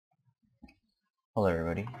Hello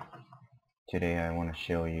everybody, today I want to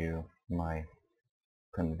show you my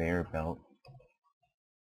conveyor belt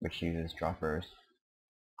which uses droppers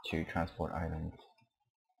to transport items,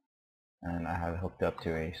 and I have it hooked up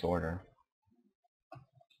to a sorter,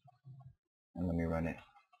 and let me run it.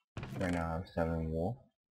 Right now I have 7 wool.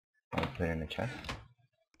 I'll put it in a chest,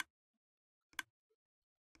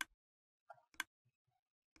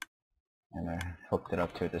 and I hooked it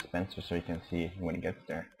up to a dispenser so you can see when it gets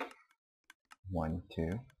there. 1,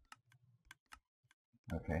 2,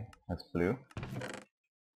 okay, that's blue.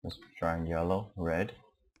 Let's try yellow, red,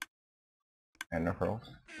 ender pearls,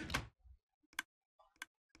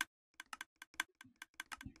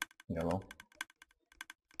 yellow,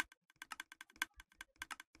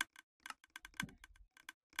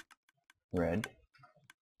 red,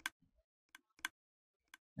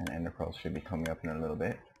 and ender pearls should be coming up in a little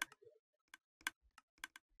bit.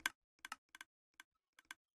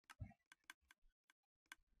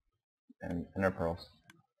 And ender pearls.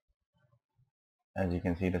 As you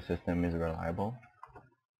can see, the system is reliable,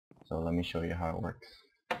 so let me show you how it works.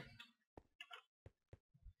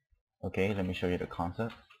 Okay, let me show you the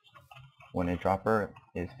concept. When a dropper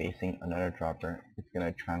is facing another dropper, it's going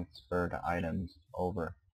to transfer the items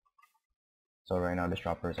over. So right now this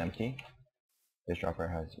dropper is empty. This dropper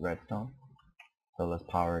has redstone. So let's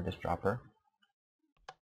power this dropper.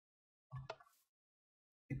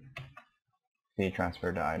 See, it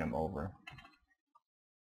transferred the item over.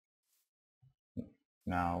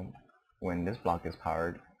 Now, when this block is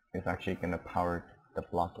powered, it's actually going to power the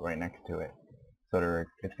block right next to it. So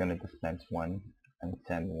it's going to dispense 1 and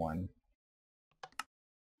send 1.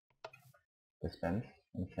 Dispense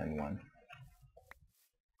and send 1.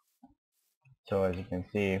 So as you can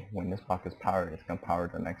see, when this block is powered, it's going to power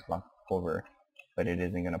the next block over, but it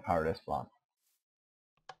isn't going to power this block.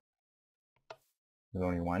 There's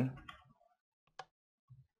only 1.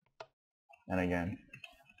 And again.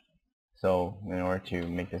 So in order to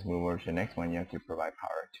make this move over to the next one, you have to provide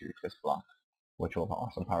power to this block, which will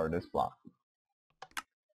also power this block.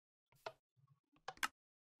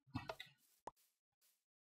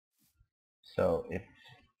 So if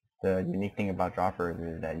the unique thing about droppers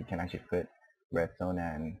is that you can actually put redstone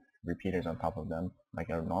and repeaters on top of them like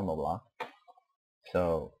a normal block.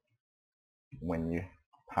 So when you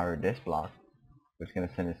power this block, it's going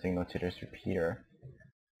to send a signal to this repeater,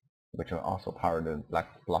 which will also power the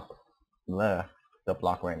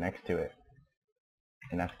block right next to it,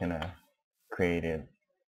 and that's going to create a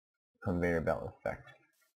conveyor belt effect.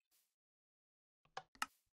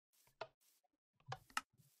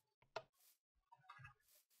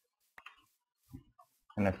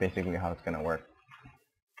 And that's basically how it's going to work.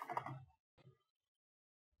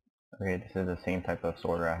 Okay, this is the same type of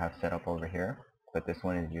sorter I have set up over here, but this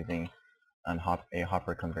one is using a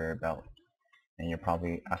hopper conveyor belt. And you're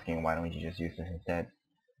probably asking, why don't you just use this instead?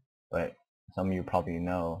 But some of you probably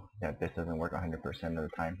know that this doesn't work 100% of the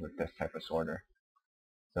time with this type of sorter.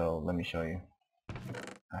 So let me show you.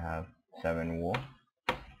 I have 7 wool,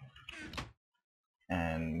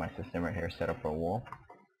 and my system right here is set up for wool.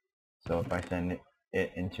 So if I send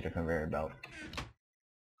it into the conveyor belt,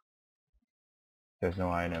 there's no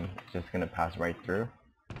item, it's just going to pass right through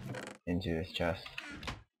into this chest.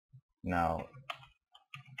 Now,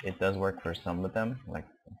 it does work for some of them, like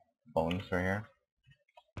bones right here.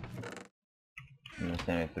 I'm going to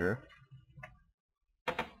send it through.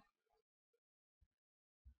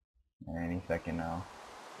 Any second now.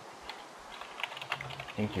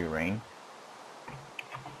 Thank you, rain.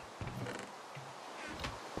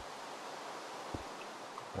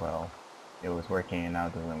 Well, it was working and now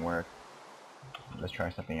it doesn't work. Let's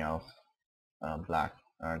try something else.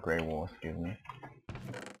 Gray wool, excuse me.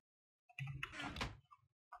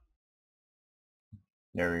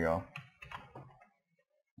 There we go.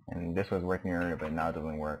 And this was working earlier, but now it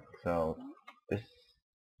doesn't work. So this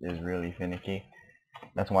is really finicky.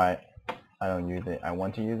 That's why I don't use it. I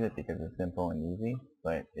want to use it because it's simple and easy,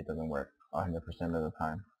 but it doesn't work 100% of the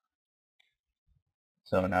time.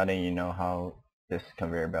 So now that you know how this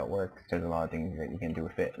conveyor belt works, there's a lot of things that you can do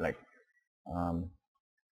with it, like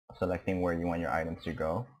selecting where you want your items to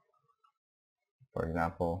go. For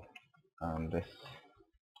example,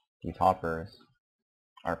 these hoppers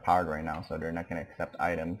are powered right now, so they're not going to accept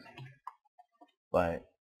items. But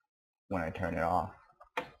when I turn off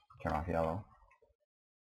yellow,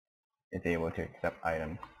 it's able to accept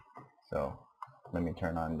items. So let me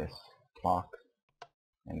turn on this clock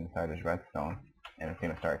and inside this redstone, and it's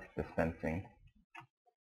going to start dispensing.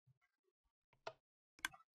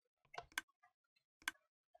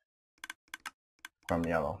 From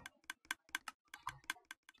yellow.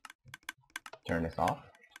 Turn this off,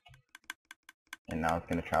 and now it's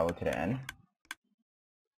going to travel to the end.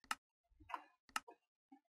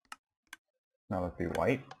 Now let's be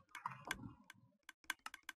white,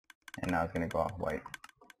 and now it's going to go off white.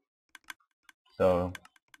 So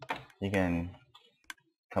you can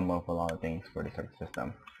come up with a lot of things for this type of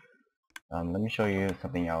system. Let me show you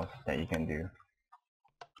something else that you can do,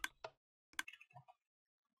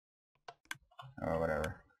 or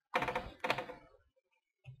whatever.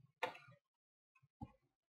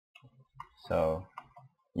 So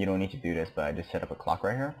you don't need to do this, but I just set up a clock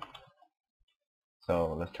right here.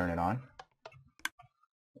 So let's turn it on.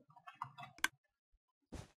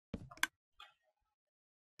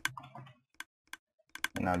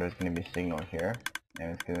 And now there's going to be a signal here,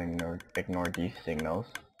 and it's going to ignore these signals.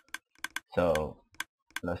 So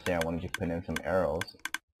let's say I wanted to put in some arrows.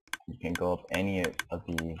 You can go up any of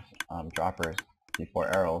these droppers, these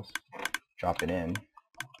 4 arrows, drop it in,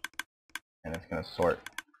 and it's going to sort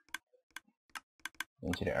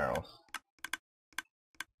into the arrows.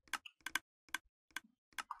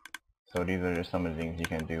 So these are just some of the things you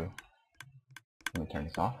can do. Let me turn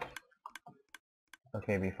this off.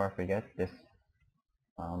 Okay, before I forget, this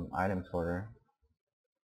item sorter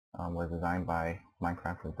was designed by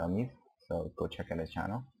Minecraft for Dummies, so go check out his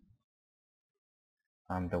channel.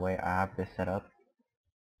 The way I have this set up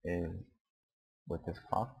is with this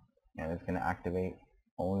clock, and it's going to activate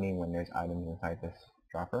only when there's items inside this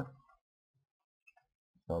dropper.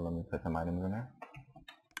 So let me put some items in there.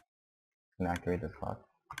 It's going to activate this clock.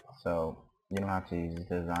 So you don't have to use this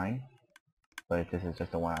design, but this is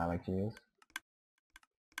just the one I like to use.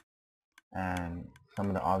 And some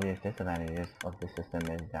of the obvious disadvantages of this system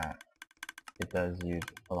is that it does use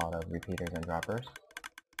a lot of repeaters and droppers,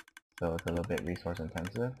 so it's a little bit resource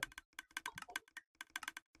intensive.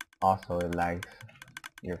 Also, it lags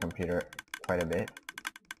your computer quite a bit,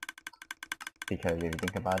 because if you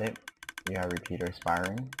think about it, you have repeaters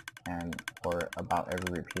firing, and for about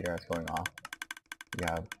every repeater that's going off, you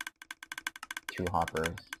have 2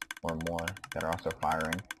 hoppers or more that are also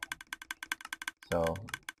firing. So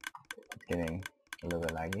it's getting a little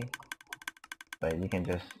bit laggy, but you can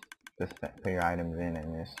just put your items in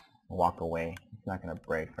and just walk away. It's not going to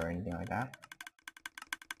break or anything like that.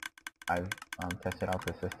 I've tested out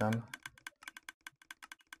the system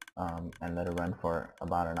and let it run for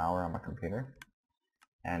about an hour on my computer,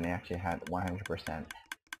 and it actually had 100%.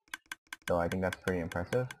 So I think that's pretty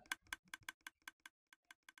impressive,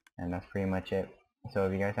 and that's pretty much it. So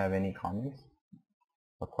if you guys have any comments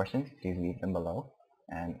or questions, please leave them below,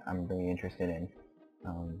 and I'm really interested in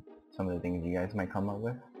some of the things you guys might come up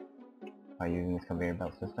with by using this conveyor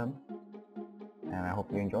belt system, and I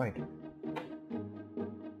hope you enjoyed.